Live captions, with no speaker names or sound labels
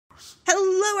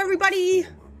Hello, everybody!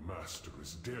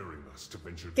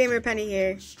 Gamer Penny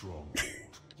here.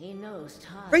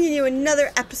 Bringing you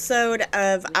another episode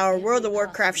of our World of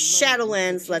Warcraft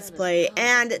Shadowlands Let's Play,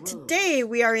 and today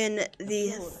we are in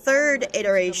the third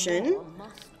iteration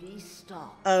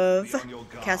of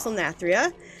Castle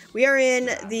Nathria. We are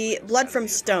in the Blood from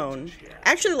Stone.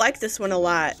 I actually like this one a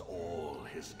lot.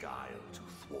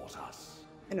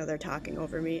 I know they're talking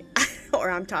over me, or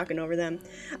I'm talking over them.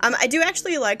 I do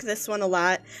actually like this one a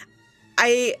lot.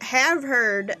 I have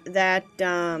heard that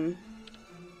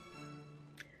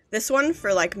this one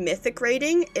for like mythic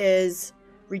rating is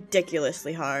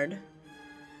ridiculously hard.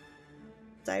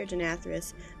 Dire to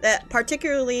Nathria. That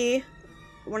particularly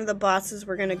one of the bosses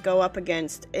we're gonna go up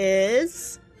against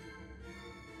is,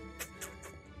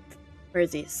 where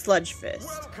is he? Sludge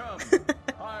Fist.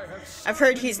 I've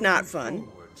heard he's not fun.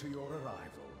 To your arrival.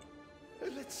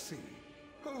 Let's see,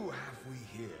 who have we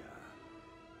here?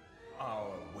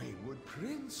 Our wayward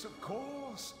prince, of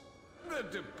course. The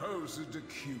deposed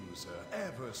accuser,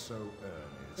 ever so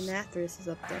earnest. Nathria is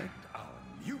up there. And our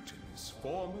mutinous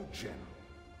former general,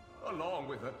 along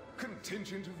with a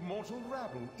contingent of mortal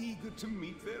rabble eager to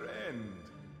meet their end.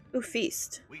 Ooh,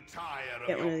 feast. We tire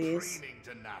Get of one of your these. preening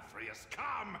to Nathrius.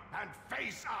 Come and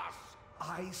face us!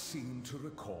 I seem to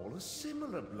recall a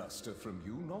similar bluster from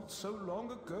you not so long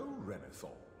ago,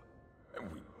 Renethor.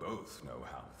 And we both know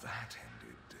how that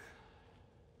ended.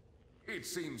 It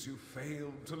seems you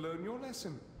failed to learn your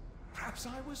lesson. Perhaps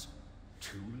I was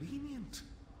too lenient.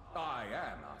 I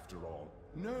am, after all,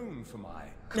 known for my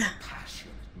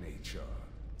compassionate nature.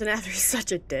 The Nathria is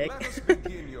such a dick. Let us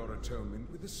begin your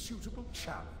atonement with a suitable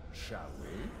challenge, shall we?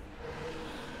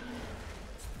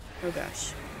 Oh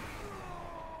gosh.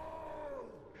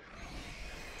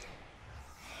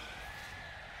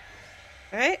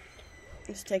 Alright,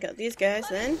 let's take out these guys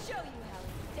then. Show you how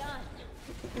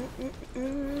it's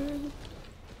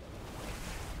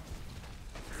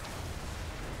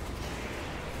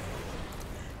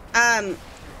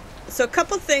done. So a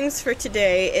couple things for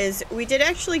today is we did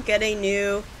actually get a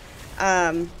new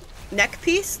neck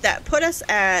piece that put us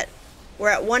at, we're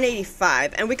at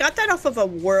 185, and we got that off of a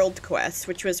world quest,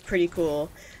 which was pretty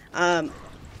cool.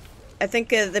 I think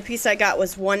the piece I got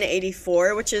was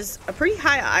 184, which is a pretty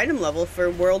high item level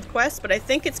for world quest, but I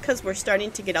think it's because we're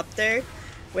starting to get up there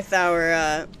with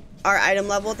our item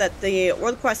level that the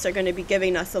world quests are going to be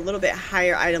giving us a little bit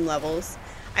higher item levels.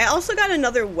 I also got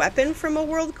another weapon from a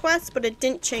world quest, but it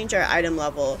didn't change our item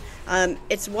level.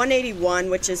 It's 181,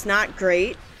 which is not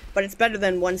great, but it's better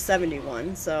than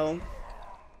 171, so...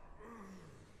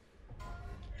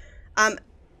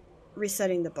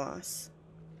 resetting the boss.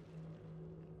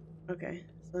 Okay,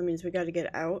 so that means we gotta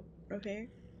get out of here.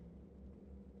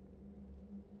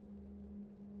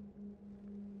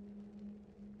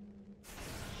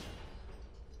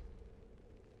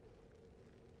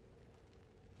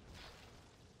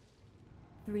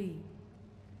 Three.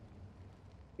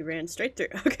 You ran straight through.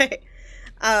 Okay.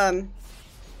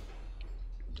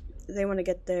 They want to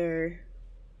get their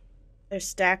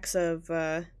stacks of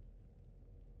stuff,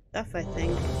 I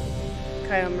think.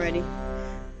 Okay, I'm ready.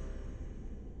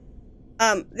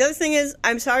 The other thing is,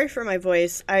 I'm sorry for my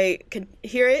voice. I could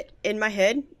hear it in my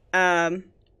head. I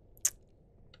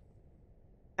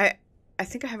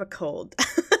think I have a cold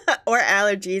or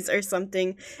allergies or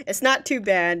something. It's not too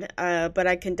bad, but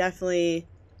I can definitely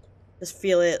just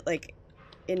feel it like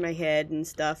in my head and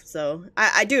stuff. So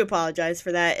I do apologize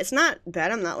for that. It's not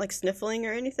bad. I'm not like sniffling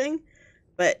or anything,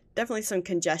 but definitely some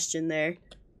congestion there.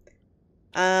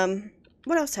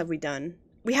 What else have we done?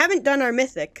 We haven't done our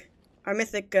mythic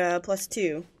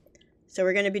 +2. So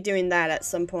we're going to be doing that at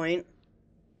some point.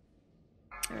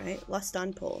 Alright, Lust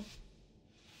on Pull.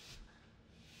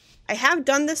 I have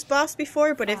done this boss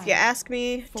before, but if you ask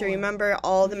me to remember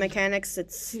all the mechanics,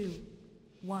 it's...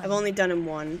 I've only done him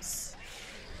once.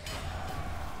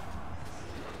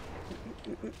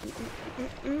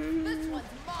 This one's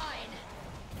mine.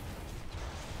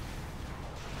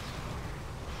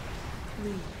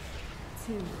 3,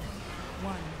 2,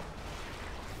 1.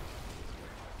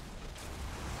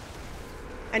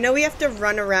 I know we have to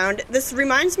run around. This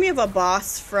reminds me of a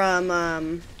boss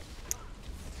from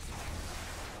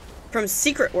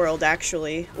Secret World,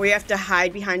 actually, where you have to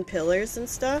hide behind pillars and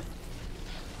stuff.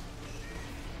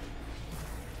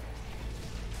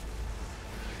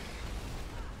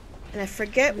 And I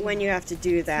forget when you have to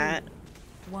do that.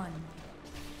 1.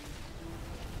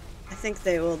 I think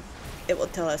it will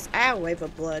tell us, ah, wave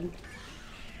of blood.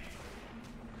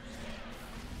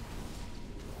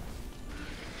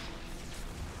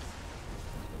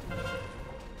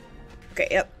 Okay,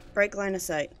 yep, break line of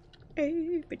sight.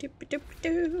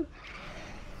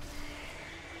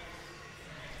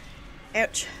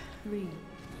 Ouch. 3,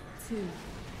 2,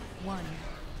 1.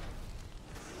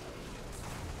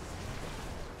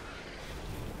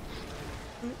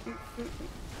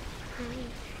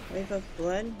 Wave of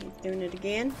blood. He's doing it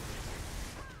again.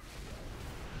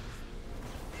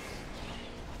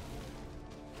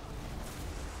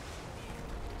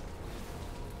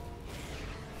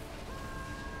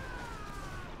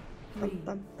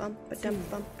 Bum, bum, ba-dum,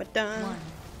 bum, ba-dum. 1.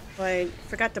 Oh, I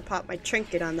forgot to pop my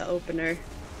trinket on the opener.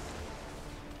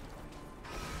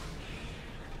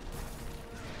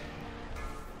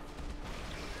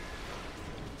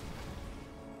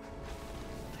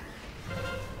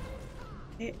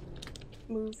 It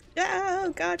moved.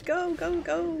 Oh God, go, go,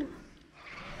 go.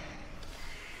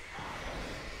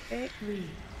 Okay. 3,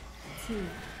 2.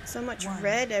 So much One.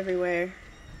 red everywhere.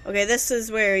 Okay, this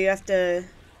is where you have to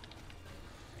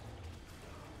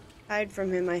hide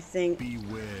from him, I think.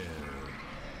 Beware.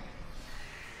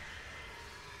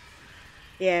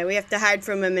 Yeah, we have to hide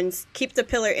from him and keep the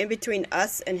pillar in between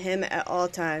us and him at all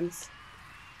times.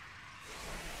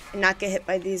 And not get hit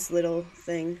by these little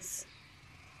things.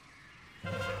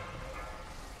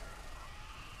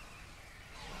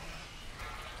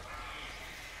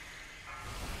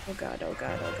 Oh God, oh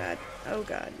God, oh God, oh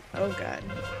God, oh God,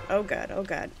 oh God, oh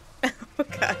God, oh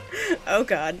God, oh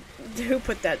God. Who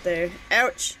put that there?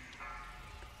 Ouch.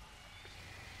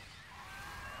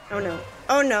 Oh no,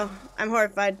 oh no, I'm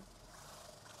horrified.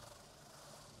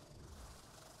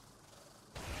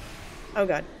 Oh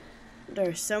God, there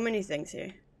are so many things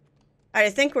here. Alright, I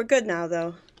think we're good now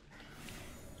though.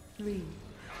 3,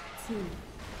 2,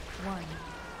 1.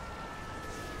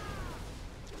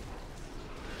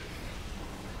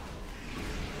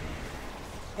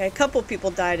 Okay, a couple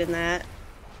people died in that.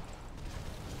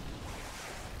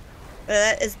 But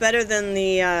that is better than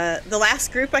the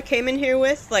last group I came in here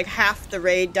with. Like half the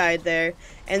raid died there,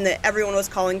 and everyone was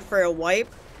calling for a wipe.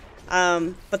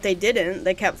 But they didn't.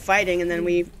 They kept fighting, and then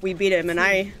we beat him. And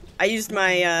I used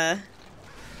my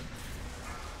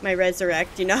my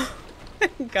resurrect, you know,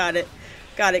 got it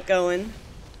going.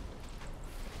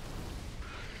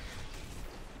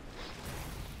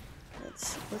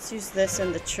 Let's use this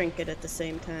and the trinket at the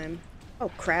same time.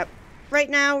 Oh crap! Right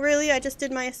now, really? I just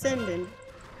did my ascending.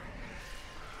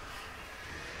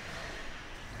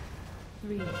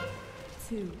 3,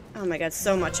 2. Oh my God!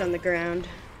 So much on the ground.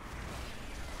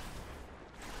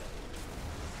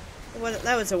 What?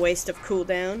 That was a waste of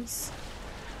cooldowns.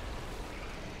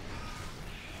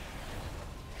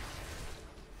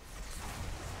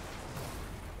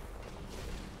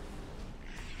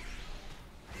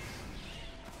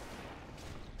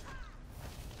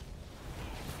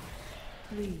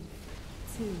 Three,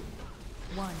 2,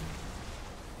 1.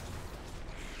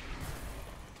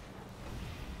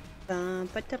 Bum,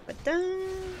 ba-da-ba-da,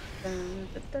 bum,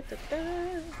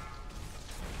 ba-da-da-da.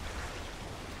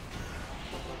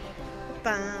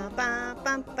 Ba, ba,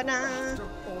 bum, ba-da.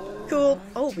 Cool.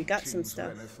 Oh, we got some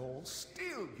stuff.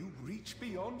 Still, you reach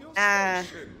beyond your Ah.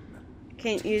 station.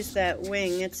 Can't use that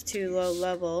wing. It's too low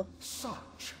level.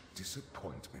 Such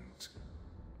disappointment.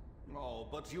 Oh,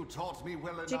 but you taught me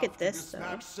well you enough get to this,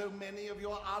 dispatch so many of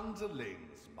your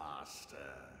underlings, Master.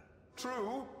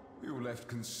 True, you left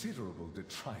considerable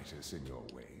detritus in your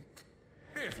wake.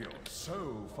 If you're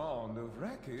so fond of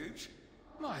wreckage,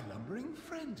 my lumbering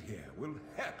friend here will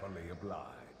happily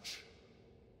oblige.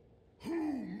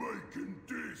 Who making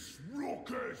this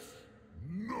ruckus?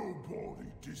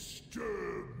 Nobody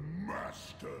disturb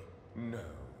Master. No,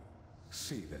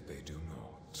 see that they do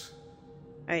not.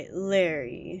 Alright,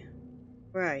 Larry.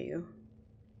 Where are you?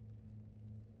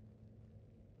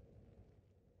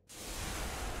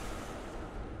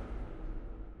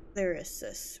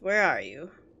 Lyricis. Where are you?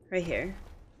 Right here.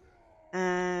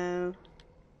 Where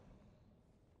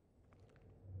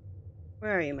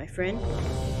are you, my friend?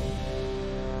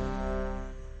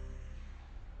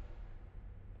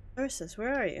 Lyricis,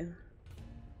 where are you?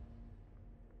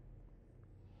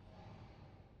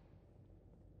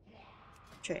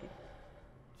 Trade.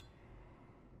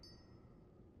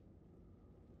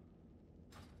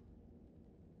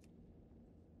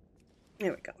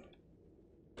 There we go.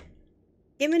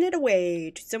 Giving it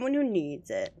away to someone who needs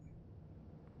it.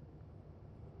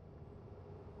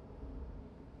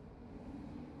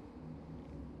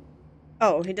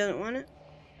 Oh, he doesn't want it?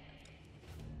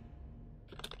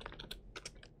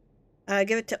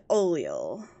 Give it to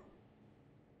Olio.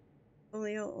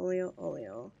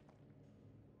 Olio.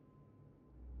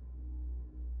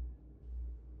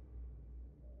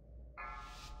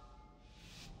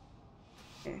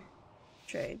 Here.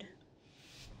 Trade.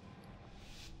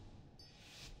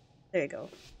 There you go.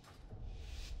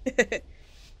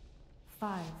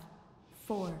 5,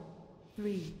 4,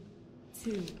 3,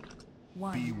 2,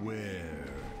 1. Beware.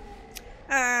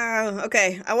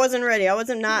 Okay. I wasn't ready. I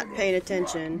wasn't not paying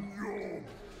attention.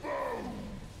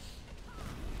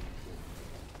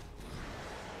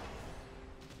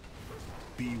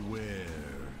 Beware.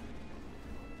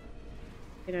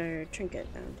 Get our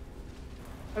trinket down.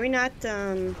 Are we not,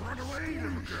 Oh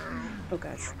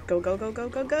gosh. Go, go, go, go,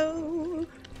 go, go!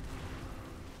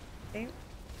 Okay.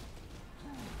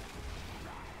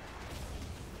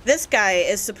 This guy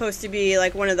is supposed to be,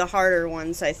 like, one of the harder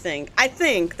ones, I think. I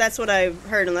think that's what I've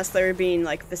heard, unless they're being,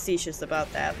 like, facetious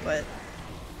about that, but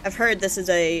I've heard this is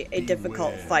a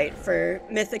difficult fight for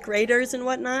mythic raiders and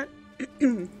whatnot.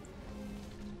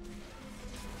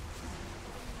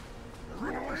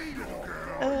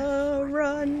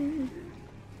 Run!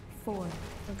 4, Oh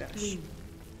gosh. 3,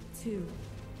 2,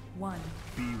 1.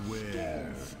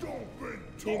 Beware.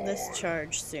 Heedless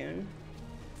charge soon.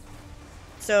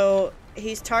 So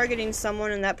he's targeting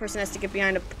someone, and that person has to get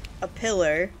behind a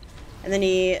pillar, and then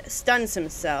he stuns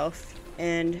himself,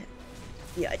 and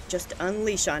yeah, just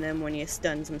unleash on him when he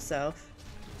stuns himself.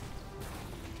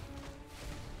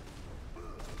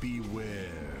 Beware.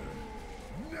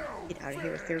 Get out of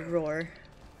here with your roar.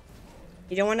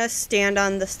 You don't want to stand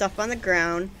on the stuff on the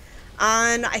ground.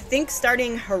 On, I think,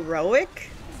 starting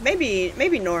heroic,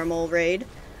 maybe normal raid.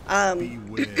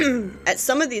 At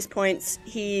some of these points,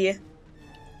 he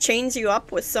chains you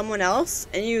up with someone else,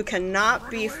 and you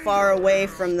cannot be far away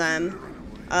from them,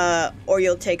 or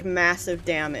you'll take massive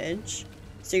damage.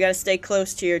 So you gotta stay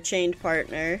close to your chained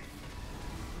partner.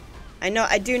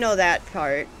 I do know that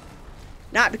part.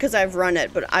 Not because I've run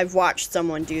it, but I've watched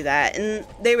someone do that, and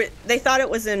they thought it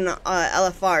was in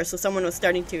LFR, so someone was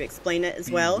starting to explain it as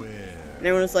well, and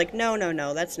everyone was like, no, no,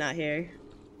 no, that's not here.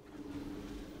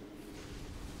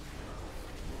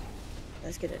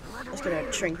 Let's get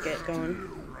a trinket going.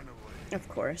 Of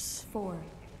course. 4,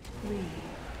 3,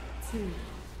 2,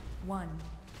 1.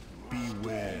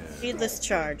 Beware. Heedless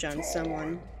charge on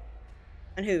someone.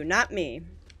 On who? Not me.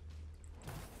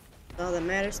 That's all that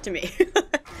matters to me.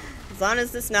 As long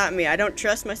as it's not me. I don't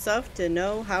trust myself to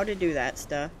know how to do that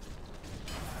stuff.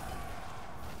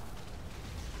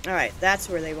 Alright, that's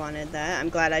where they wanted that. I'm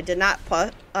glad I did not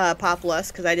pop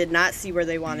lust, because I did not see where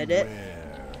they wanted it.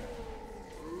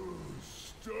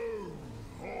 Stone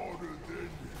harder than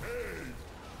head.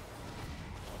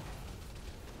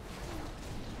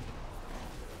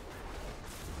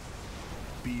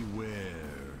 Beware.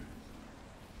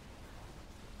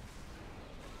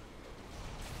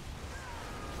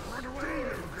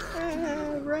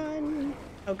 Run!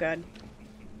 Oh god.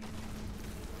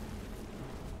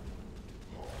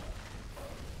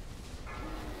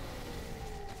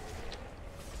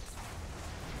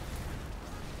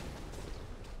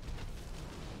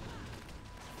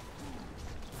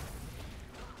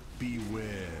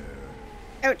 Beware.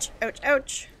 Ouch, ouch,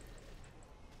 ouch.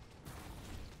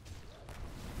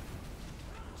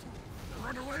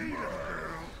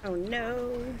 Oh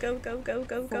no. Go, go, go,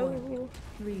 go, 4, go.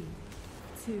 3,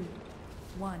 2,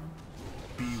 1.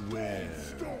 Beware.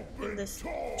 In this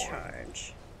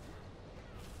charge.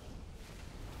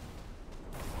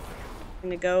 I'm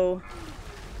gonna go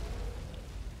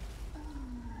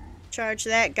charge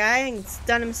that guy and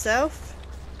stun himself.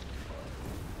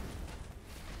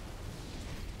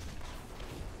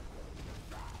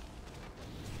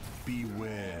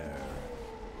 Beware.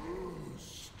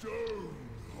 Stone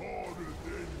harder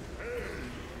than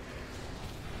head.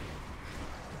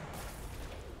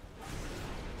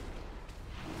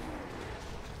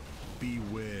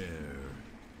 Beware.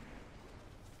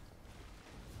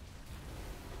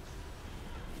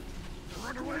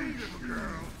 Run away, little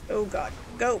girl. Oh god,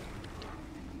 go.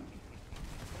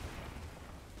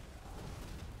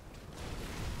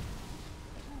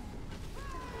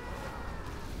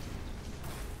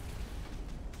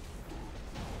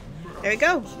 There we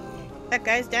go. That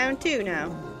guy's down too now.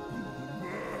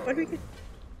 What do we get?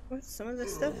 What's some of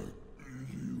this stuff?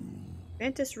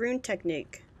 Mantis Rune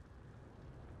Technique.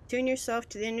 Tune yourself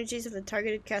to the energies of the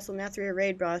targeted Castle Nathria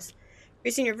raid boss,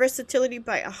 increasing your versatility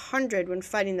by 100 when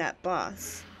fighting that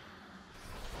boss.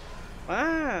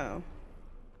 Wow.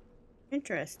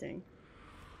 Interesting.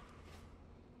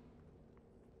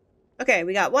 Okay,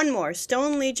 we got one more.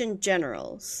 Stone Legion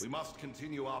Generals. We must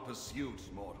continue our pursuit,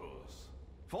 mortals.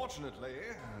 Fortunately,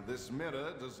 this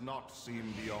mirror does not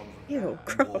seem beyond Ew, repair and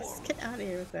gross. worn. Get out of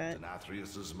here with that.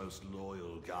 Denathrius's most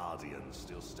loyal guardians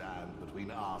still stand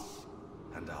between us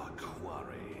and our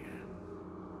quarry.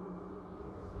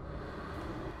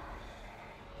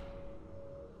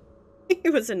 He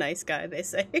was a nice guy, they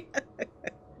say.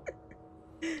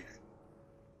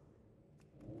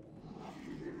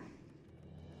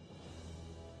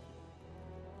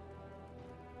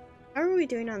 we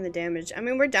doing on the damage? I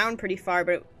mean, we're down pretty far,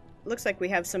 but it looks like we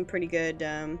have some pretty good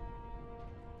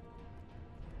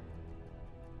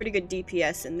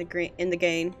DPS in the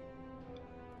gain.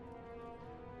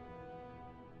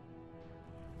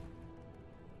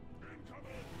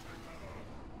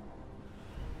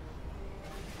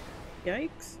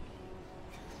 Yikes.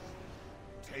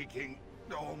 Taking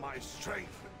all my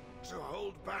strength to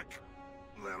hold back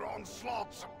their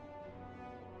onslaughts.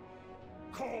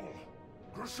 Call!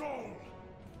 Grishol!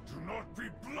 Do not be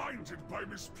blinded by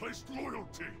misplaced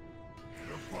loyalty!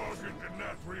 The bargain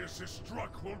Nathria has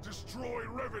struck will destroy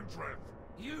Revendreth!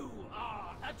 You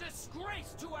are a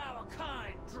disgrace to our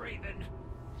kind, Draven!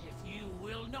 If you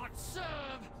will not serve,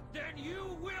 then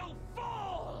you will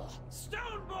fall!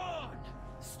 Stoneborn!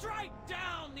 Strike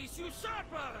down these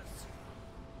usurpers!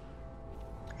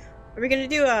 Are we gonna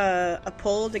do a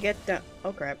pull to get the...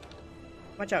 Oh crap.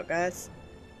 Watch out, guys.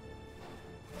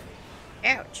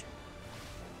 Ouch.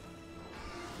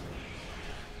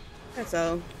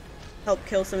 That'll help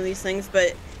kill some of these things, but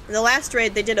in the last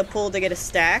raid they did a pull to get a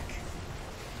stack.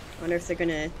 Wonder if they're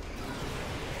gonna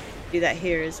do that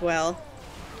here as well.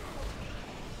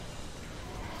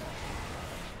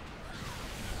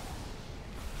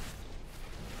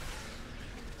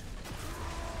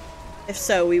 If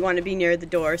so, we want to be near the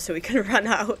door so we can run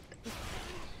out.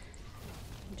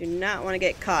 Do not want to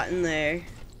get caught in there.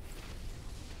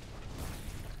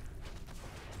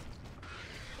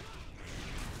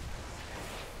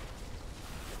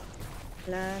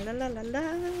 La la la la la.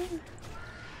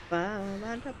 Ba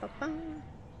ba da ba ba.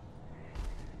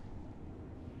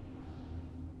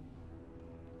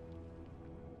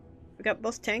 We got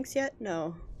both tanks yet?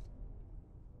 No.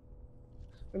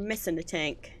 We're missing a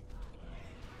tank.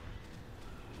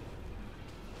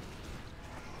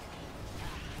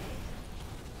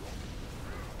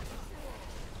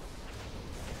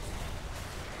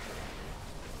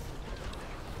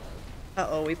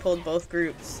 Uh-oh, we pulled both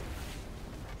groups.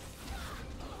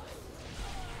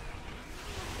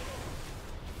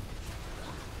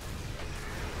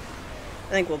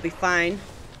 I think we'll be fine.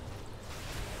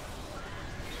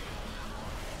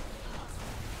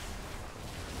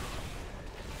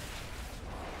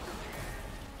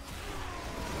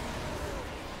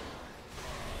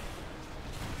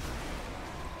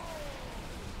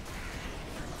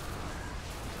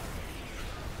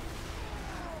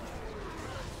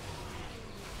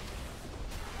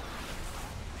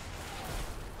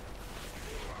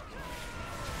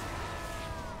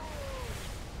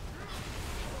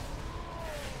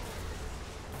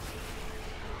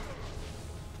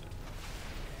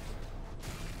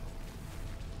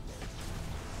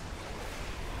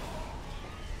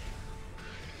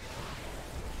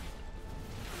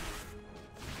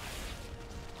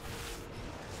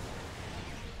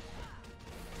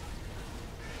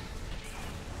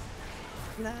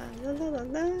 La la la la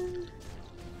la.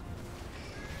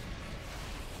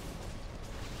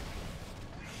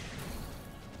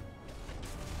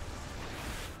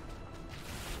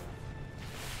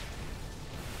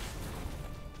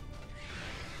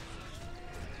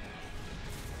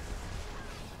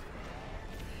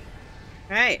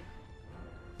 All right.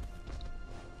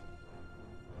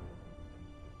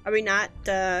 Are we not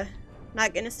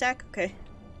getting a stack? Okay.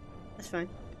 That's fine.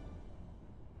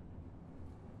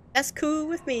 That's cool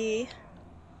with me.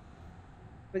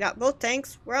 We got both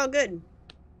tanks. We're all good.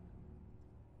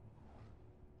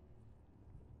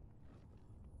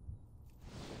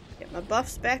 Get my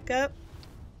buffs back up.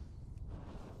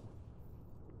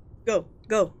 Go,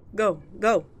 go, go,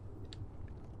 go.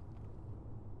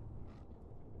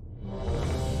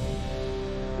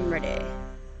 I'm ready.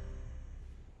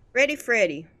 Ready,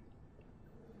 Freddy.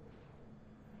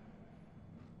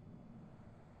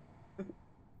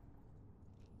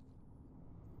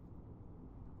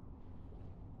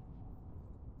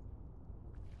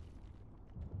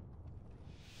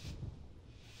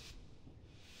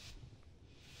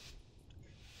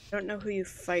 I don't know who you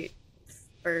fight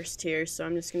first here, so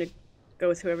I'm just gonna go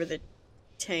with whoever the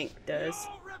tank does.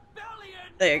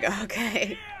 There you go,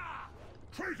 okay.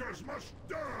 Traitors must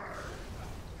die!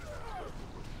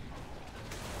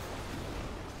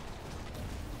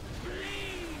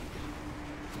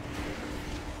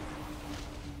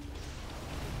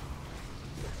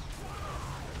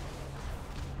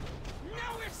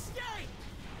 No escape!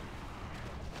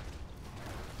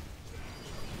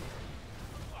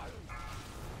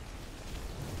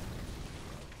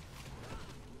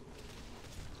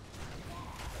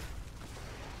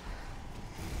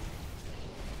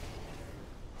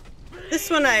 This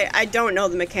one I don't know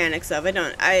the mechanics of.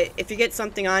 If you get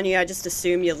something on you, I just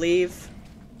assume you leave.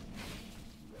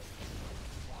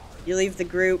 You leave the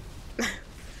group.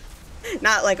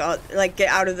 Not like get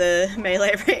out of the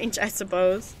melee range, I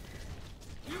suppose.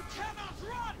 You cannot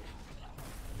run.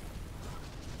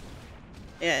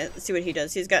 Yeah, let's see what he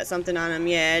does. He's got something on him.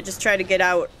 Yeah, just try to get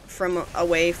out from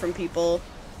away from people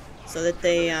so that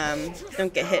they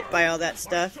don't get hit by all that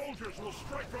stuff. Soldiers will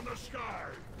strike from the sky.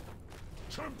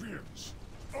 Champions,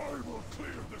 I will clear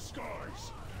the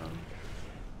skies.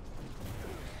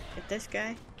 Get this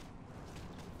guy.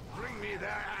 Bring me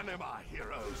their anima,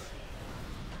 heroes.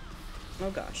 Oh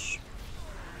gosh.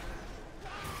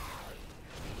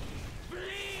 Bleed.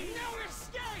 No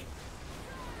escape.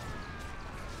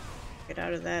 Get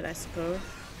out of that, I suppose.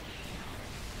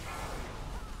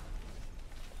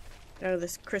 Get out of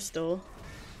this crystal.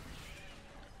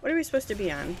 What are we supposed to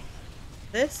be on?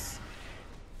 This?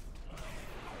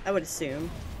 I would assume.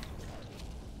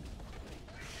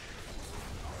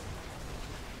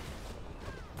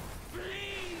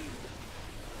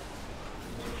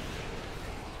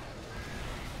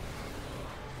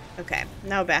 Okay,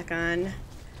 now back on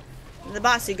the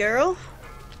bossy girl.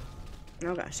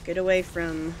 Oh gosh, get away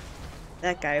from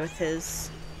that guy with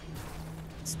his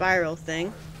spiral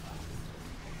thing.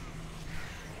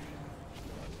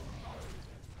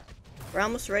 We're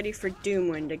almost ready for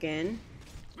Doomwind again.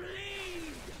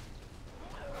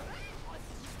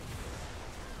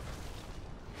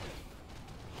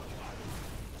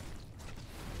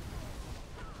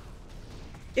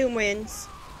 Doom wins.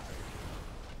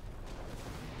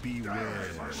 Beware.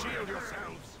 Shield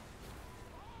yourselves.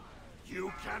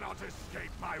 You cannot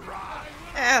escape my wrath.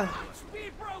 Ow.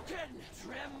 Be broken.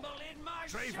 Tremble in my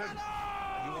Draven,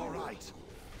 shadow. you all right?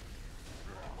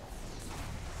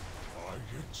 I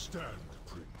yet stand,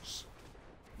 Prince.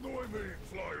 Though I may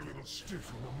fly a little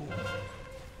stiff in the morning.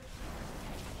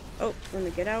 Oh, let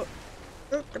me get out.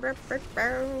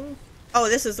 Oh,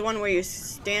 this is the one where you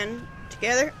stand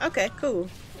together? Okay, cool.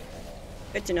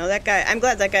 Good to know. That guy, I'm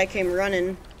glad that guy came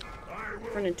running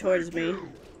towards me.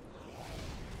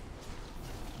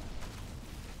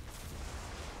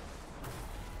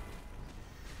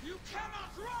 You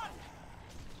cannot run.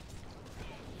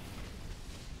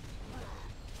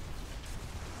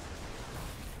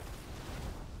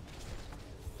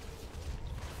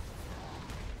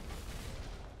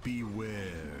 Beware.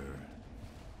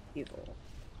 Evil.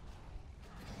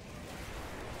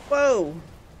 Whoa!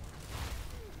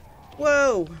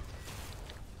 Whoa!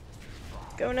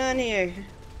 What's going on here?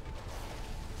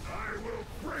 I will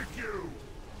break you!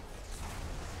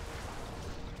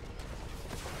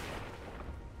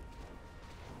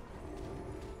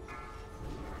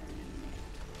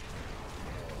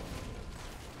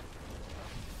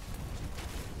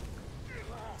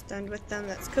 Stunned with them,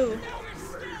 that's cool. Blade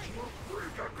will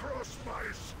break across my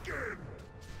skin!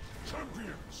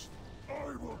 Champions,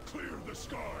 I will clear the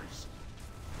skies!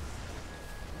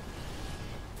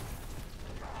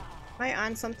 Am I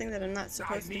on something that I'm not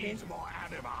supposed to be? need more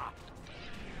anima.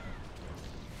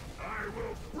 I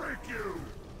will break you!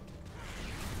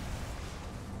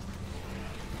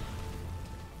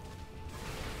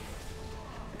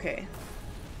 Okay.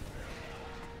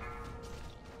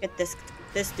 Get this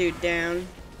dude down.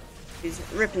 He's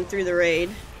ripping through the raid.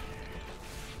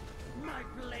 My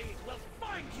blade will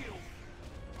find you.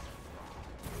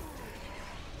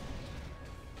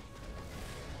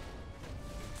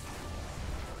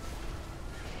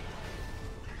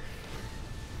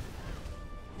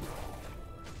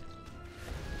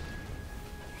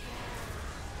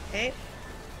 Okay.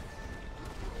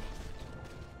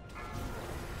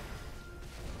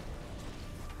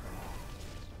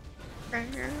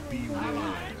 Beware.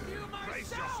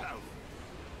 Brace yourself.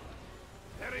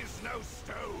 There is no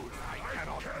stone I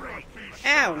cannot break.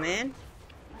 Ow, man.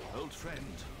 Old friend,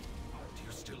 do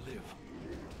you still live?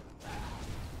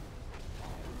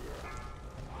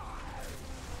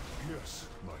 Yes,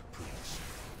 my prince.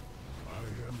 I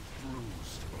am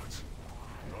bruised, but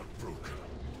not broken.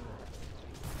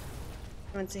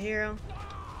 Once a hero.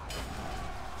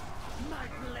 My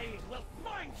blade will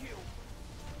find you.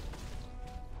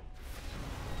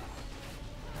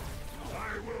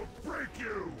 I will break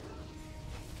you!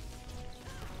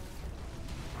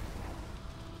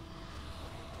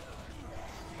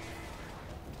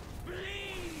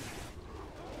 Bleed.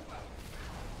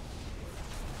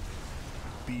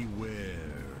 Beware.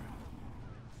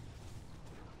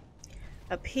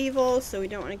 Upheaval, so we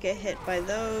don't want to get hit by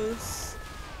those.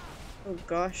 Oh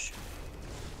gosh.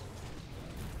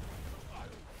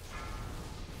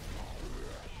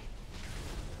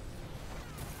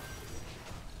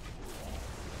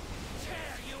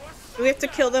 Do we have to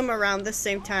kill them around the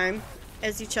same time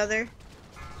as each other?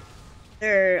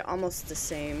 They're almost the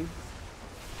same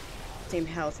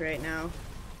health right now.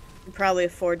 We'd probably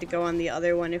afford to go on the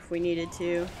other one if we needed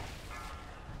to.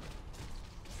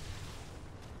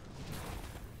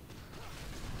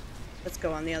 Let's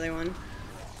go on the other one.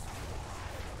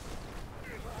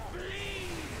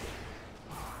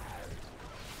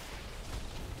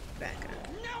 Back up.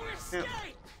 No.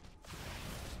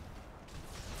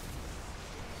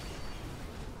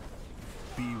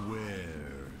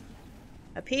 Beware.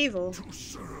 Upheaval. To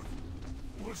serve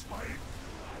was my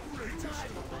greatest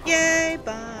Yay!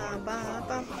 Ba ba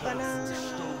ba ba da.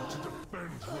 stone to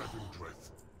defend Revendreth.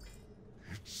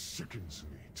 It sickens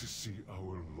me to see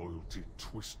our loyalty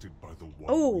twisted by the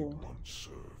one we once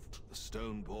served. The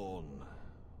Stoneborn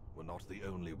were not the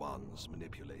only ones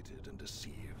manipulated and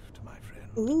deceived, my friend.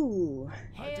 Ooh.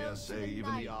 I dare say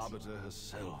even the Arbiter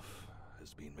herself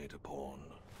has been made a pawn.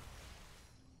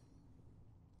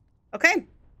 Okay.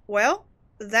 Well,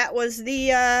 that was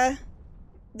the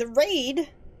raid.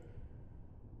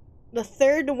 The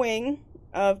third wing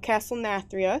of Castle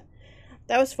Nathria.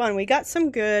 That was fun. We got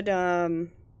some good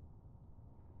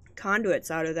conduits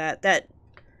out of that.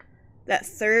 That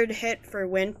third hit for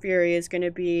Wind Fury is going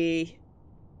to be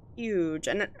huge.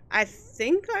 And I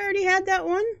think I already had that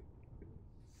one.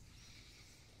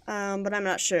 But I'm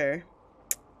not sure.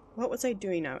 What was I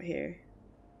doing out here?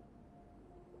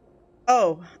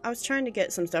 Oh, I was trying to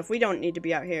get some stuff. We don't need to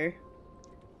be out here.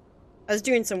 I was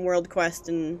doing some world quest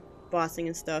and bossing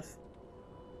and stuff.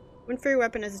 Wind Fury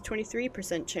weapon has a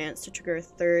 23% chance to trigger a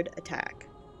third attack.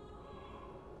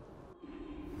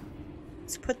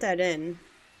 Let's put that in.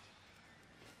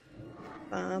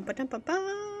 Ba ba da ba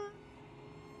ba.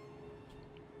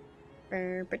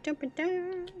 Ba ba da ba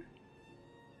da.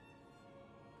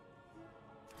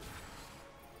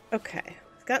 Okay,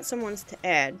 we've got some ones to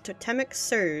add. Totemic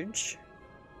Surge.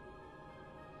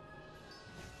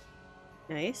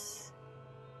 Nice.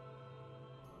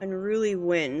 Unruly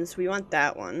Winds. We want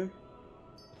that one.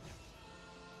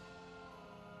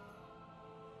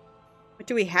 What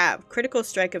do we have? Critical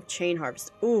Strike of Chain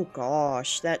Harvest. Oh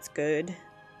gosh, that's good.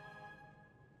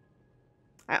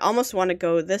 I almost want to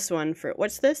go this one for...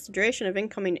 What's this? The duration of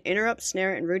incoming interrupt,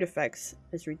 snare, and root effects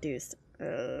is reduced.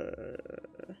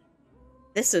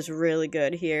 This is really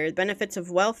good here. The benefits of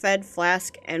well-fed,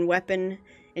 flask, and weapon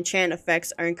enchant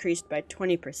effects are increased by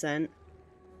 20%.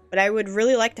 But I would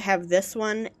really like to have this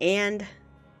one and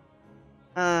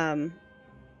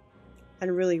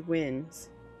Unruly Winds.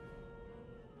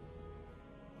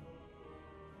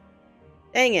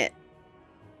 Dang it.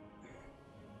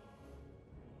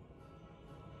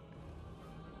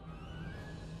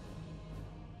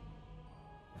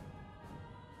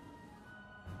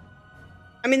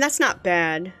 I mean, that's not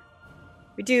bad.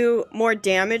 We do more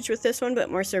damage with this one, but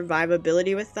more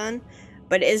survivability with them.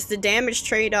 But is the damage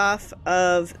trade-off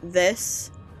of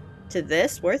this to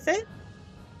this worth it?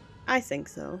 I think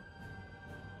so.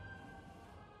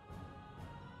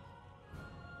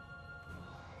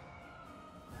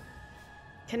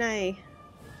 Can I...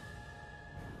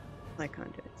 like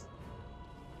conduits.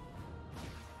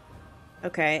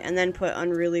 Okay, and then put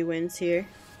Unruly Winds here.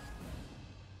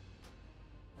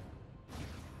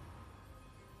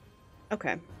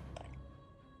 Okay.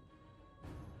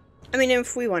 I mean,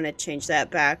 if we want to change that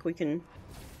back, we can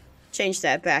change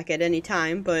that back at any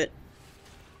time, but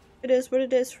it is what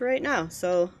it is for right now.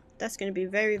 So that's going to be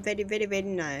very, very, very, very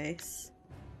nice.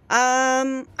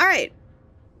 Alright.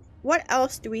 What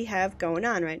else do we have going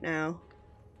on right now?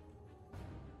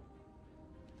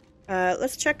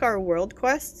 Let's check our world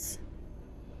quests.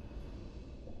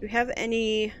 Do we have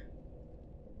any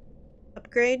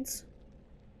upgrades?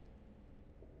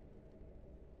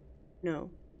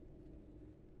 No.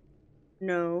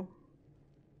 No.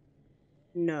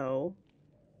 No.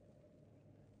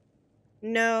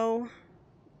 No.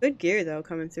 Good gear, though,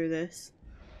 coming through this.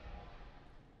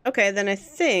 Okay, then I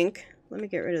think... Let me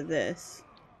get rid of this.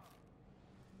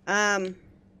 I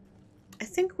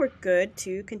think we're good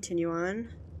to continue on.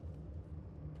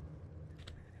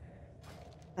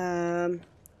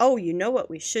 Oh, you know what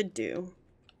we should do?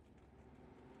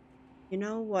 You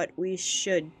know what we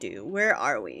should do? Where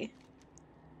are we?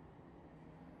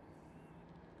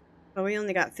 Oh, we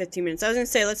only got 15 minutes. I was gonna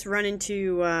say, let's run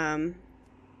into,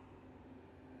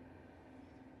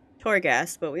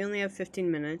 Torghast, but we only have 15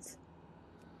 minutes.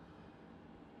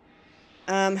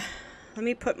 Let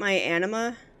me put my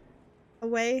anima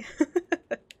away.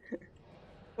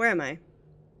 Where am I?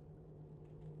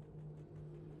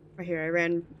 Right here, I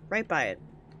ran right by it.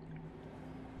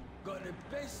 Got the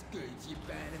best goods you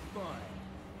better find.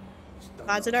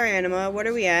 Deposit our anima. What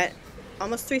are we at?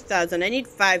 Almost 3,000. I need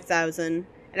 5,000.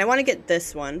 And I want to get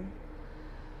this one.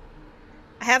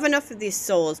 I have enough of these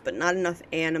souls, but not enough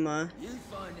anima. You'll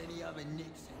find any other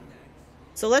nicks in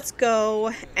So let's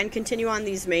go and continue on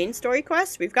these main story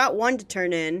quests. We've got one to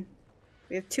turn in.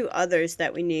 We have 2 others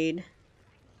that we need.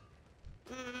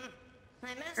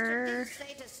 My master did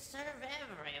say to serve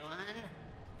everyone.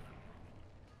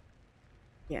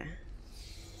 Yeah.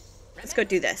 Let's go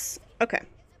do this. Okay.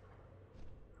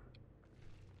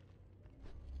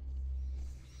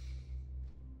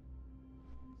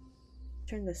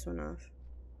 Turn this one off.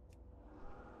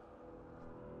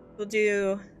 We'll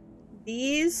do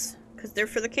these because they're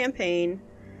for the campaign.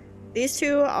 These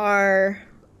 2 are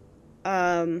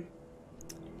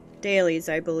dailies,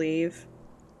 I believe.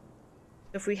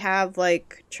 If we have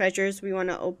like treasures we want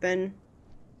to open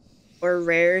or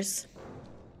rares.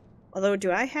 Although,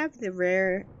 do I have the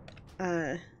rare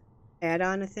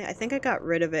add-on? I think I got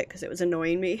rid of it because it was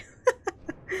annoying me.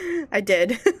 I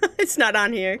did. It's not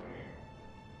on here.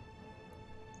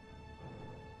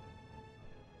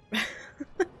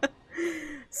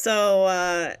 So,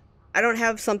 I don't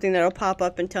have something that'll pop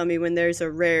up and tell me when there's a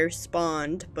rare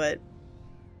spawned, but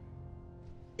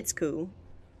it's cool.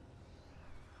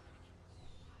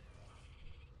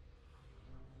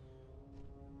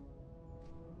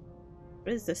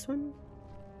 What is this one?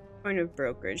 Point of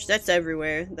brokerage. That's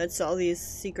everywhere. That's all these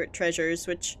secret treasures,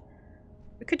 which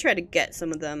we could try to get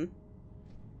some of them.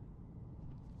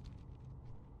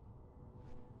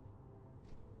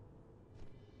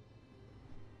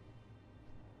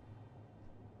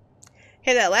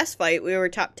 Hey, that last fight, we were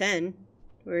top 10.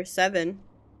 We were 7.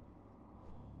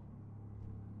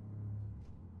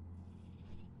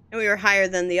 And we were higher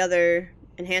than the other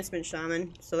enhancement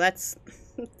shaman, so that's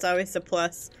it's always a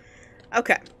plus.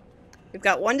 Okay. We've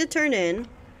got 1 to turn in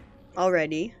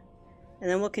already. And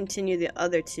then we'll continue the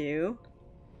other 2.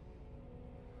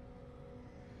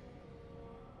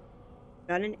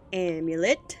 Got an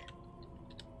amulet.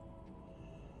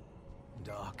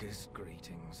 Darkest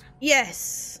greetings.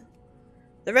 Yes!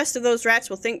 The rest of those rats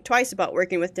will think twice about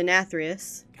working with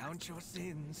Nathria. Count your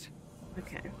sins.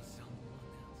 Okay.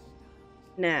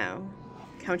 Now,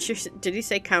 count your... Did he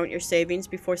say count your savings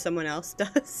before someone else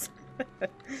does?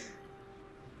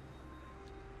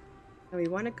 Now we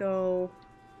want to go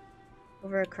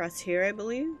over across here, I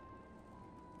believe.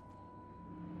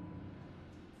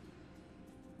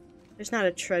 There's not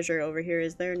a treasure over here,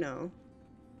 is there? No.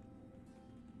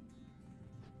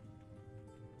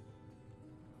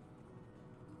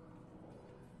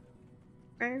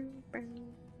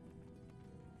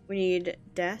 We need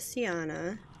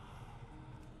Daciana.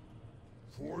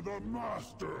 For the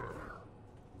master.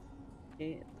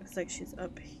 It looks like she's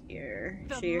up here.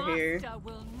 The She's here. master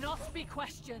will not be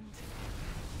questioned.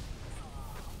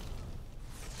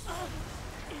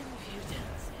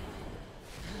 Impudence.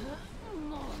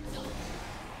 Mortal.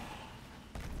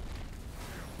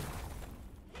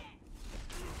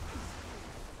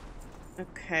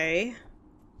 Okay.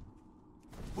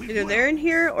 Either they're in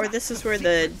here, or this is where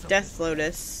the Death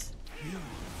Lotus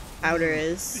powder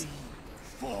is.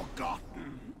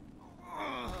 Forgotten.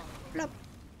 Plop.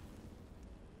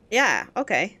 Yeah,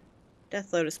 okay.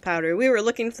 Death Lotus powder. We were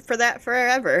looking for that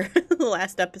forever. The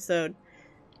last episode.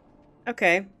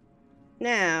 Okay.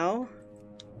 Now...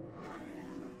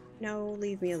 No,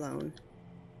 leave me alone.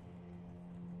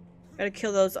 Gotta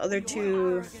kill those other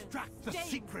 2...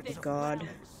 God.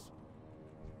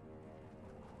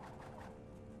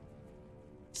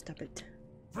 Stop it.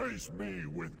 Face me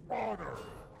with honor.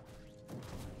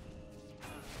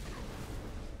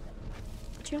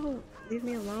 Would you leave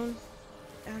me alone?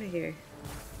 Out of here.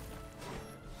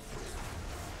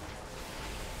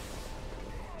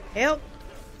 Help!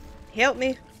 Help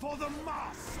me!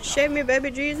 Save me, baby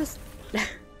Jesus!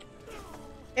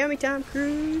 Help me, Tom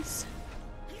Cruise!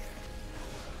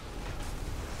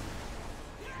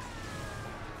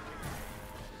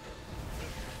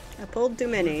 I pulled too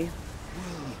many.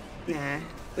 Nah,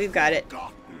 we've got it.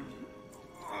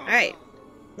 Alright,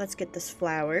 let's get this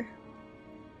flower.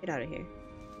 Get out of here.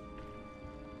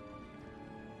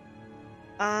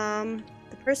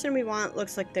 The person we want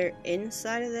looks like they're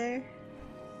inside of there.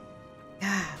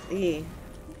 Golly.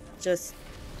 Just...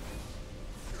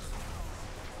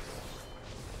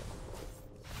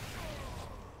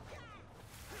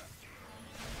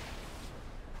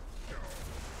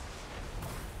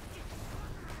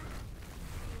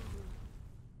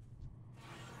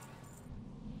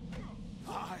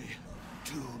 I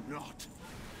do not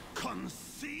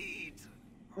concede.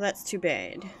 Well, that's too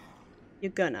bad.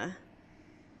 You're gonna.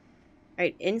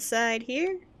 Alright, inside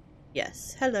here?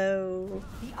 Yes. Hello.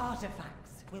 The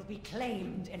artifacts will be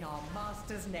claimed in our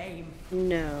master's name.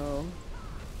 No.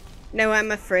 No,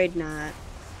 I'm afraid not.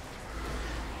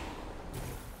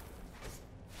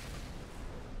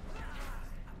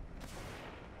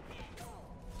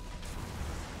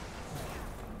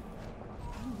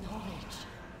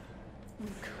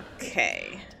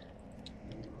 Okay.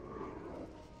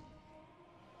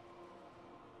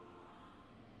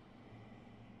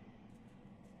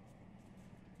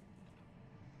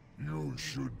 You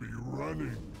should be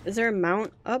running. Is there a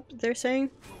mount up, they're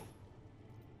saying?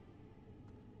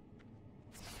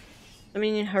 I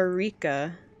mean,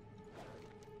 Harika.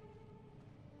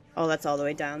 Oh, that's all the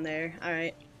way down there.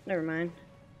 Alright, never mind.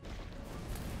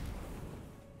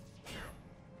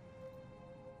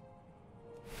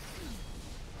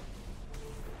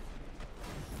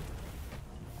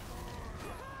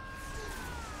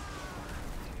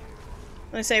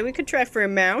 I say we could try for a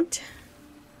mount.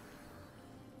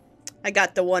 I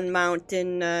got the one mount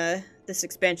in this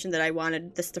expansion that I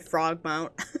wanted, the frog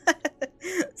mount.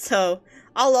 So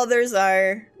all others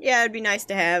are, yeah, it'd be nice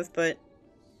to have, but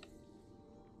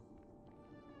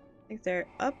I think they're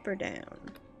up or down.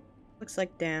 Looks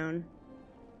like down.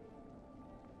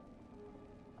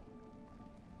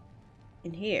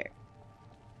 In here.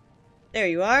 There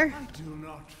you are. I do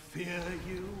not fear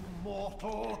you,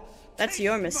 mortal. That's Take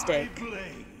your my mistake.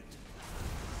 blade.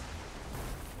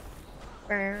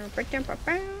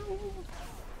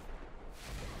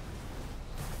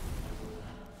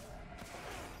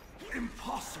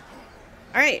 Impossible.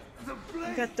 Alright, The we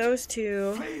blade got those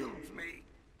two. failed me.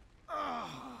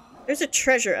 Ah. There's a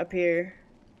treasure up here.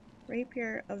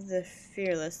 Rapier of the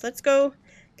Fearless. Let's go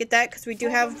get that because we do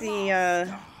have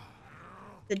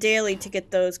the daily to get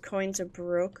those coins of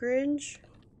brokerage.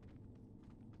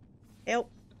 Help.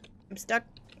 I'm stuck.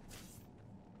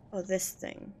 Oh, this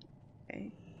thing. Okay.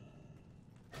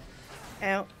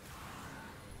 Out.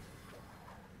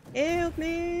 Help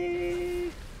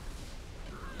me!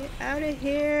 Get out of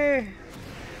here!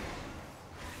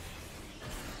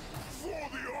 For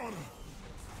the honor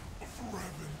of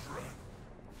Ravendra.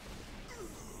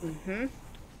 Mm-hmm.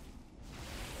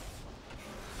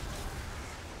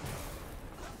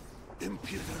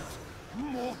 Impudent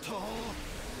mortal.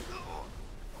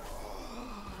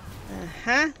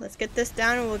 Uh-huh. Let's get this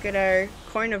down and we'll get our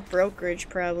coin of brokerage,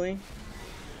 probably.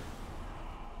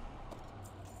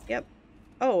 Yep.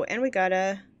 Oh, and we got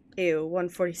a... Ew,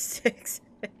 146.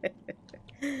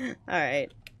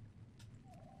 Alright.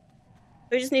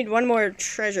 We just need one more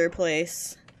treasure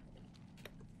place.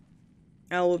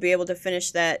 Now we'll be able to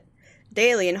finish that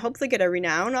daily and hopefully get a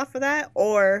renown off of that,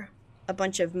 or a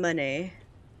bunch of money.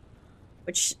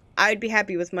 Which, I'd be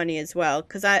happy with money as well,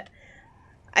 because I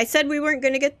said we weren't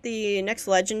going to get the next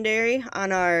legendary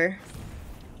on our,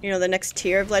 you know, the next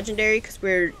tier of legendary, because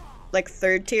we're like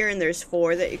 3rd tier and there's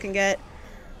 4 that you can get.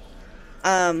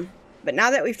 But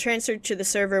now that we've transferred to the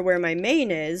server where my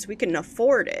main is, we can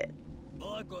afford it.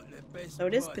 So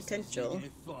it is potential.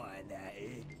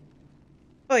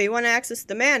 Oh, you want to access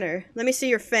the manor? Let me see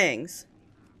your fangs.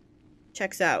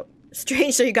 Checks out.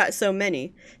 Strange that you got so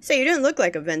many. Say, you didn't look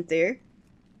like a Venthyr.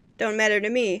 Don't matter to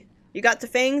me. You got the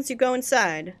fangs, you go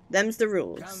inside. Them's the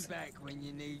rules. Come back when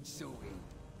you need sorting.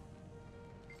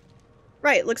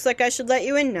 Right, looks like I should let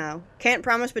you in now. Can't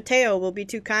promise Mateo will be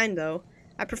too kind, though.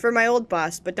 I prefer my old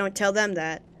boss, but don't tell them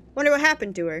that. Wonder what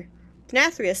happened to her.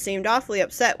 Nathria seemed awfully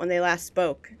upset when they last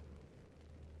spoke.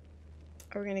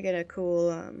 We're gonna get a cool,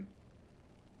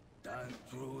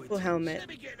 cool helmet. Let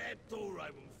me get that door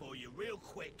open for you real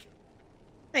quick.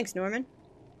 Thanks, Norman.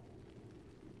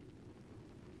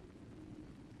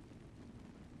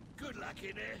 Good luck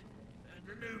in there. And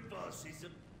the new boss is a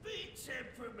bit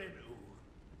temperamental.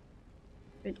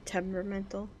 Bit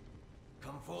temperamental.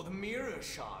 Come for the mirror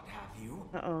shot, have you?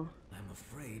 Uh-oh. I'm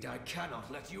afraid I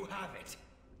cannot let you have it.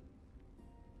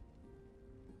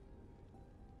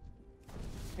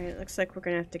 Alright, looks like we're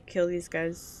gonna have to kill these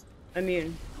guys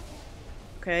immune.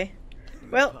 Okay.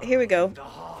 Well, here we go. The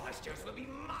harvesters will be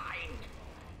mine.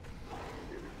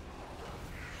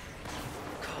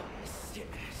 Come,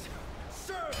 sinners.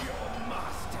 Serve your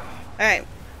master. Alright.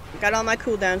 Got all my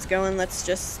cooldowns going. Let's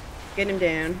just get him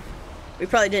down. We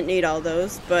probably didn't need all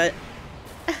those, but...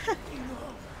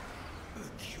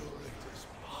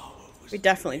 we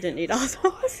definitely didn't need all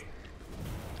those.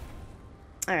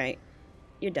 Alright.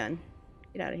 You're done.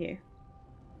 Get out of here.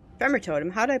 Tremor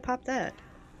totem. How did I pop that?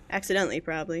 Accidentally,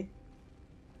 probably.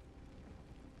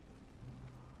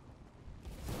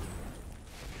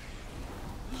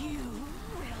 You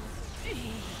will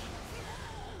be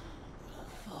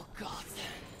forgotten.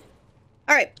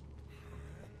 Alright.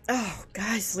 Oh,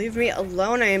 guys, leave me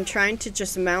alone. I am trying to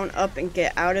just mount up and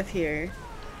get out of here.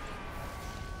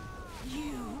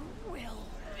 You will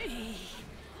be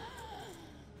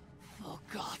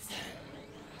forgotten.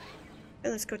 Okay,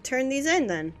 let's go turn these in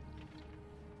then.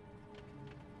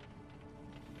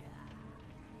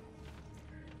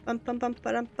 Bum bum bum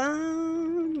ba dum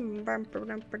bum bum ba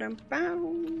dum ba dum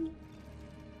bum.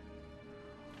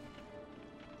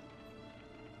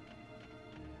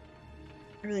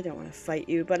 I really don't want to fight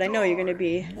you, but I know you're gonna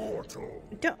be... Mortal.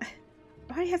 Don't...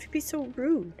 Why do you have to be so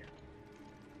rude?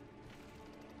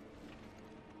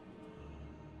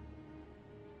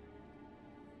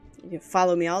 You can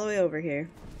follow me all the way over here.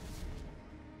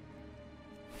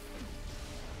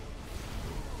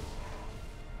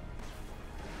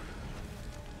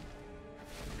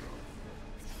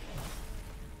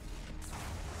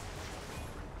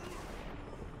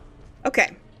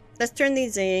 Okay, let's turn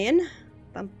these in.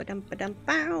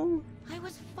 Bum-ba-dum-ba-dum-bow. I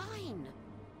was fine.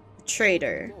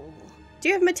 Traitor. Oh, Do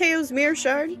you have Mateo's mirror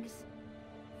shard? everything's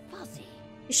fuzzy.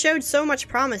 He showed so much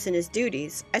promise in his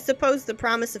duties. I suppose the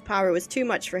promise of power was too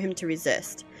much for him to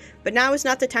resist. But now is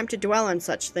not the time to dwell on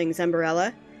such things,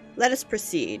 Umbrella. Let us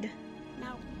proceed.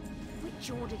 Now, which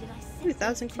order did I set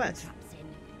 2,000 those quests. traps in?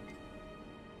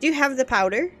 Do you have the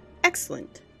powder?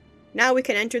 Excellent. Now we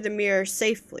can enter the mirror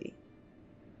safely.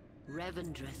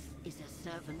 Revendreth is a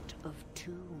servant of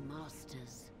two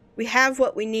masters. We have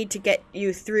what we need to get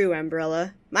you through,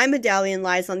 Umbrella. My medallion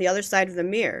lies on the other side of the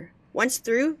mirror. Once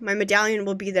through, my medallion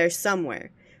will be there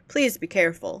somewhere. Please be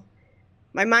careful.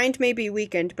 My mind may be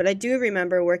weakened, but I do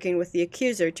remember working with the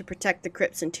Accuser to protect the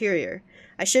crypt's interior.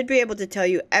 I should be able to tell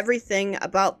you everything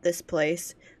about this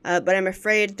place, but I'm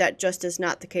afraid that just is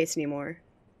not the case anymore.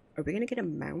 Are we gonna get a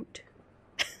mount?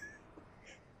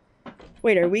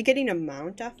 Wait, are we getting a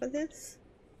mount off of this?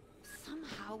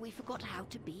 Somehow we forgot how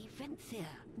to be Nathria.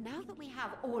 Now that we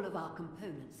have all of our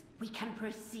components, we can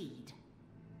proceed.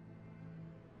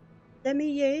 Let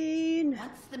me in.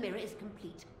 Once the mirror is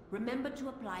complete, remember to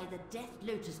apply the Death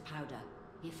Lotus powder.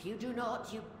 If you do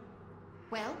not, you...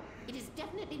 well, it is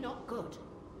definitely not good.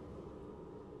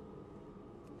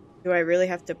 Do I really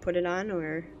have to put it on,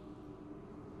 or...?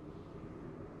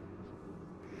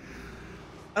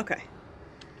 Okay.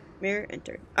 Mirror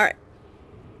entered. Alright.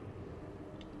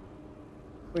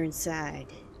 We're inside.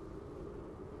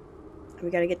 We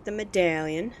gotta get the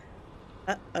medallion.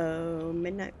 Uh-oh.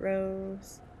 Midnight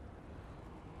Rose.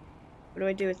 What do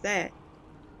I do with that?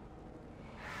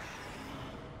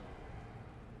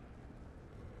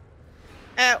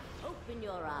 Ow! Open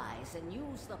your eyes and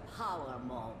use the power,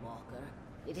 Mallwalker.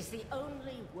 It is the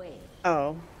only way.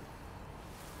 Oh.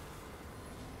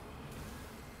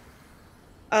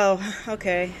 Oh,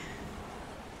 okay.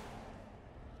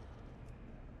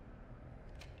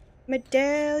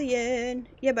 Medallion.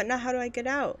 Yeah, but now how do I get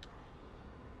out?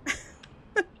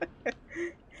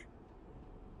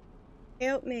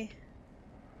 Help me.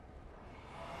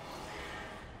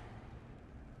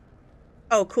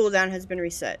 Oh, cooldown has been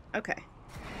reset. Okay.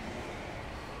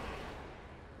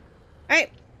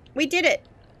 Alright. We did it.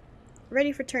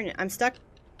 Ready for turn it. I'm stuck.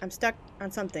 I'm stuck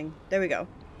on something. There we go.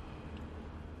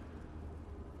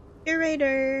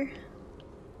 Curator.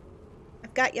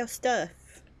 I've got your stuff.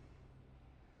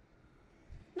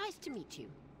 Nice to meet you.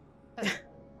 Oh,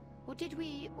 or did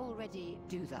we already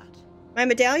do that? My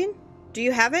medallion? Do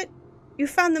you have it? You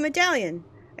found the medallion.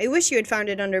 I wish you had found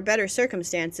it under better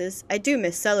circumstances. I do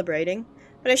miss celebrating.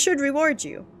 But I should reward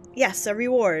you. Yes, a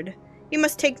reward. You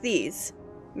must take these.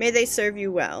 May they serve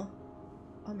you well.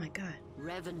 Oh my god.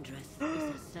 Revendreth is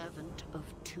a servant of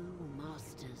two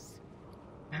masters.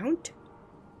 Mount?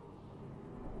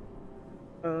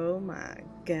 Oh my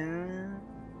god.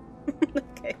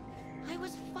 Okay. I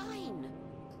was fine.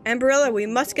 Amberella, we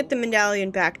must get the medallion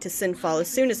back to Sinfall as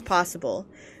soon as possible.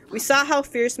 We saw how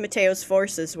fierce Mateo's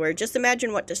forces were. Just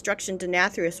imagine what destruction to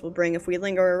Nathria will bring if we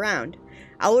linger around.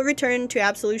 I will return to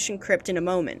Absolution Crypt in a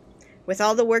moment. With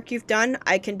all the work you've done,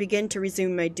 I can begin to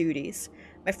resume my duties.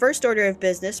 My first order of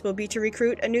business will be to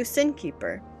recruit a new Sin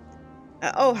Keeper.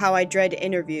 Oh, how I dread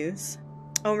interviews.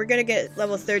 Oh, we're gonna get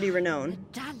level 30 renown.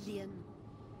 Medallion.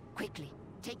 Quickly,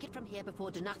 take it from here before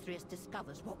Nathria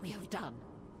discovers what we have done.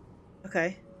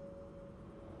 Okay.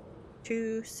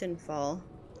 To Sinfall.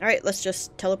 Alright, let's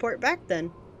just teleport back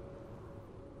then.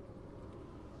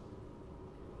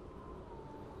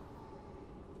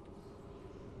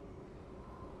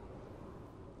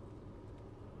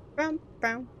 Alright,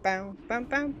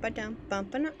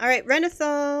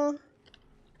 Renethal.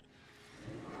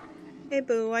 Hey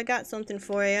boo, I got something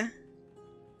for you.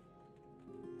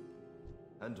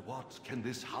 And what can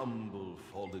this humble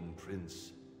fallen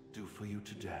prince do for you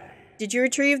today? Did you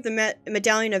retrieve the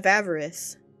Medallion of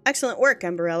Avarice? Excellent work,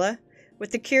 Umbrella.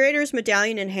 With the Curator's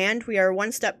medallion in hand, we are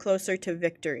one step closer to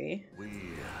victory. We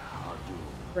are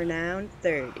doomed. Renown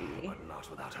 30. But not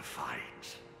without a fight.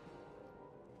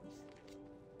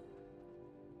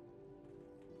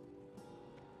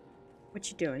 What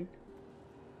you doing?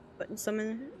 Putting it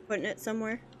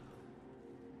somewhere?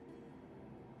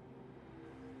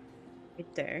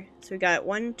 Right there. So we got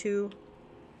 1, 2. What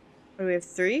do we have?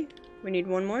 3? We need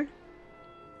one more?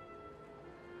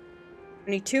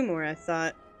 I need 2 more, I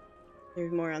thought.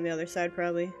 There's more on the other side,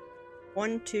 probably.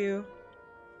 1, 2.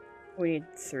 We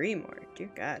need 3 more. Dear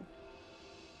God.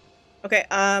 Okay,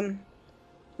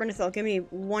 Renathal, give me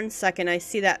 1 second. I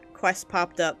see that quest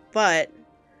popped up, but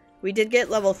we did get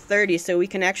level 30, so we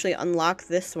can actually unlock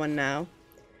this one now.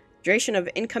 Duration of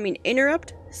incoming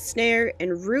interrupt, snare,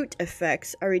 and root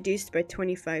effects are reduced by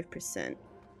 25%.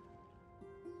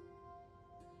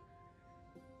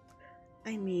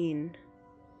 I mean,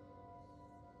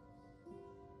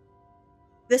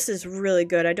 this is really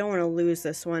good. I don't want to lose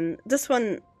this one. This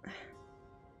one,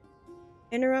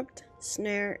 interrupt,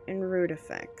 snare, and root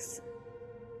effects.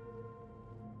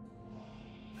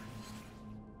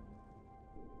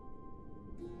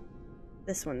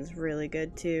 This one's really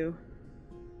good too.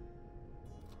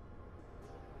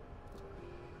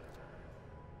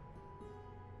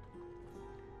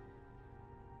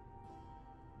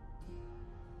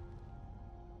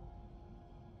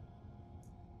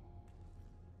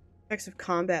 Effects of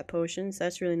combat potions,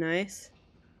 that's really nice.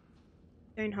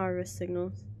 During harvest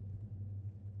signals.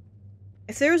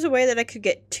 If there was a way that I could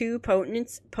get 2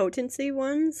 potency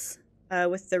ones,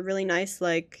 with the really nice,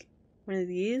 like, one of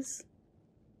these.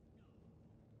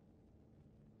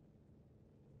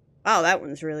 Wow, that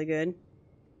one's really good.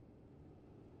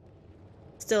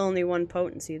 Still only 1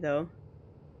 potency, though.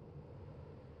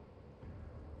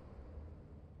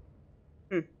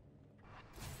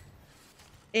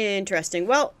 Interesting.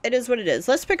 Well, it is what it is.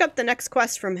 Let's pick up the next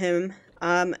quest from him,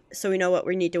 so we know what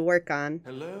we need to work on.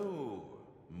 Hello,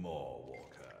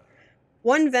 Mawwalker.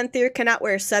 One Venthyr cannot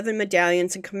wear 7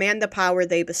 medallions and command the power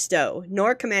they bestow,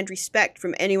 nor command respect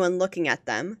from anyone looking at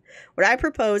them. What I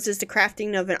propose is the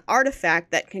crafting of an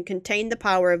artifact that can contain the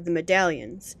power of the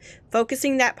medallions,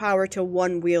 focusing that power to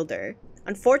one wielder.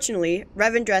 Unfortunately,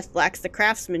 Revendreth lacks the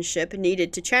craftsmanship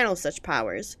needed to channel such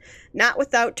powers, not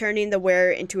without turning the wearer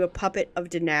into a puppet of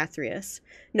Nathria.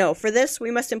 No, for this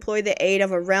we must employ the aid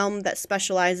of a realm that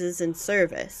specializes in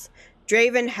service.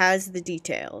 Draven has the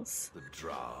details. The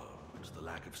drought, the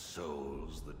lack of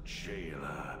souls, the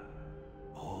jailer,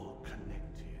 all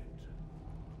connected.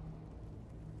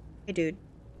 Hey, dude.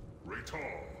 Return.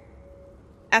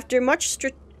 After much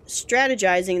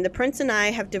strategizing, the prince and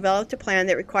I have developed a plan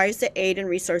that requires the aid and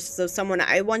resources of someone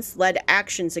I once led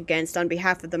actions against on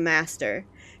behalf of the Master.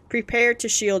 Prepare to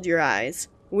shield your eyes.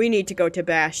 We need to go to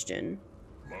Bastion.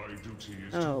 My duty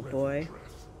is oh to boy.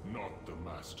 Not the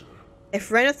Master. If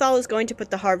Renathal is going to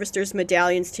put the Harvester's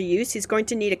medallions to use, he's going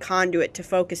to need a conduit to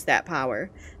focus that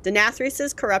power.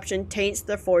 Denathrius' corruption taints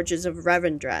the forges of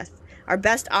Revendreth. Our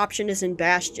best option is in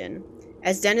Bastion.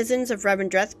 As denizens of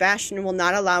Revendreth, Bastion will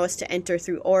not allow us to enter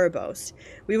through Oribos.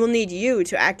 We will need you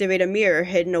to activate a mirror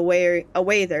hidden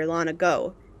away there long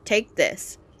ago. Take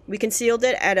this. We concealed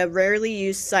it at a rarely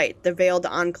used site, the Veiled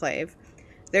Enclave.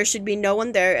 There should be no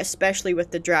one there, especially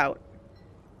with the drought.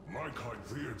 My kind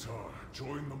Theatar,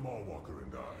 join the Mawwalker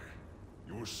and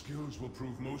I. Your skills will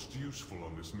prove most useful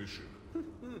on this mission.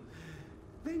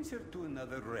 Venture to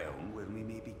another realm where we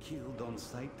may be killed on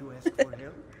sight to ask for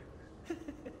help?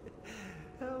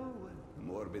 How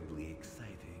morbidly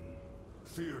exciting.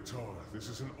 Theatar, this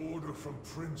is an order from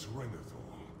Prince Renathal.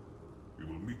 We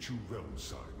will meet you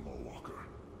realmside, Mawwalker.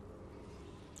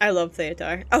 I love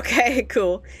Theatar. Okay,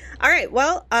 cool. Alright,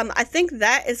 well, I think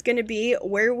that is going to be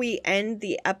where we end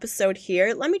the episode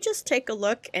here. Let me just take a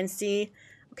look and see.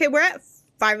 Okay, we're at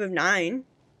 5 of 9.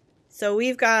 So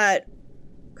we've got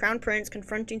Crown Prince,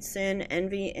 Confronting Sin,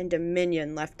 Envy, and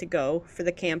Dominion left to go for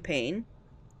the campaign.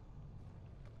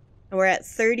 And we're at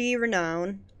 30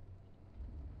 renown.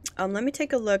 Let me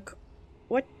take a look.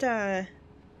 What, yeah,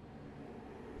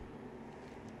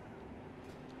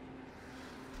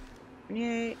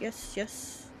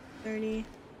 yes. 30.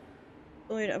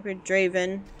 Fully to upgrade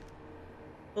Draven.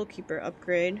 Soulkeeper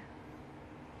upgrade.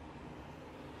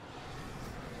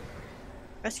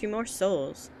 Rescue more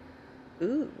souls.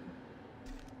 Ooh.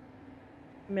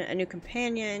 A new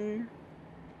companion.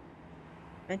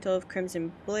 Mantle of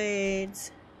Crimson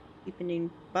Blades. Deepening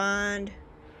Bond.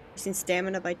 Increasing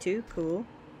stamina by 2. Cool.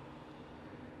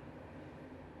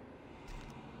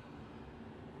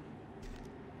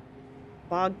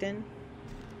 Bogdan.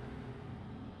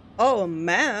 Oh,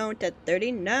 mount at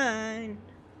 39.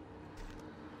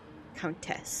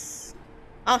 Countess.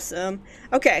 Awesome.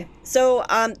 Okay, so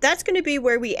that's going to be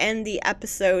where we end the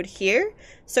episode here.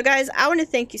 So guys, I want to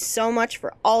thank you so much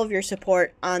for all of your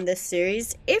support on this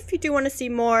series. If you do want to see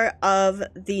more of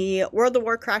the World of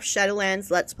Warcraft Shadowlands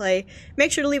Let's Play,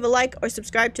 make sure to leave a like or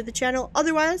subscribe to the channel.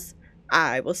 Otherwise,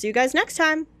 I will see you guys next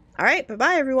time. Alright,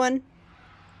 bye-bye everyone.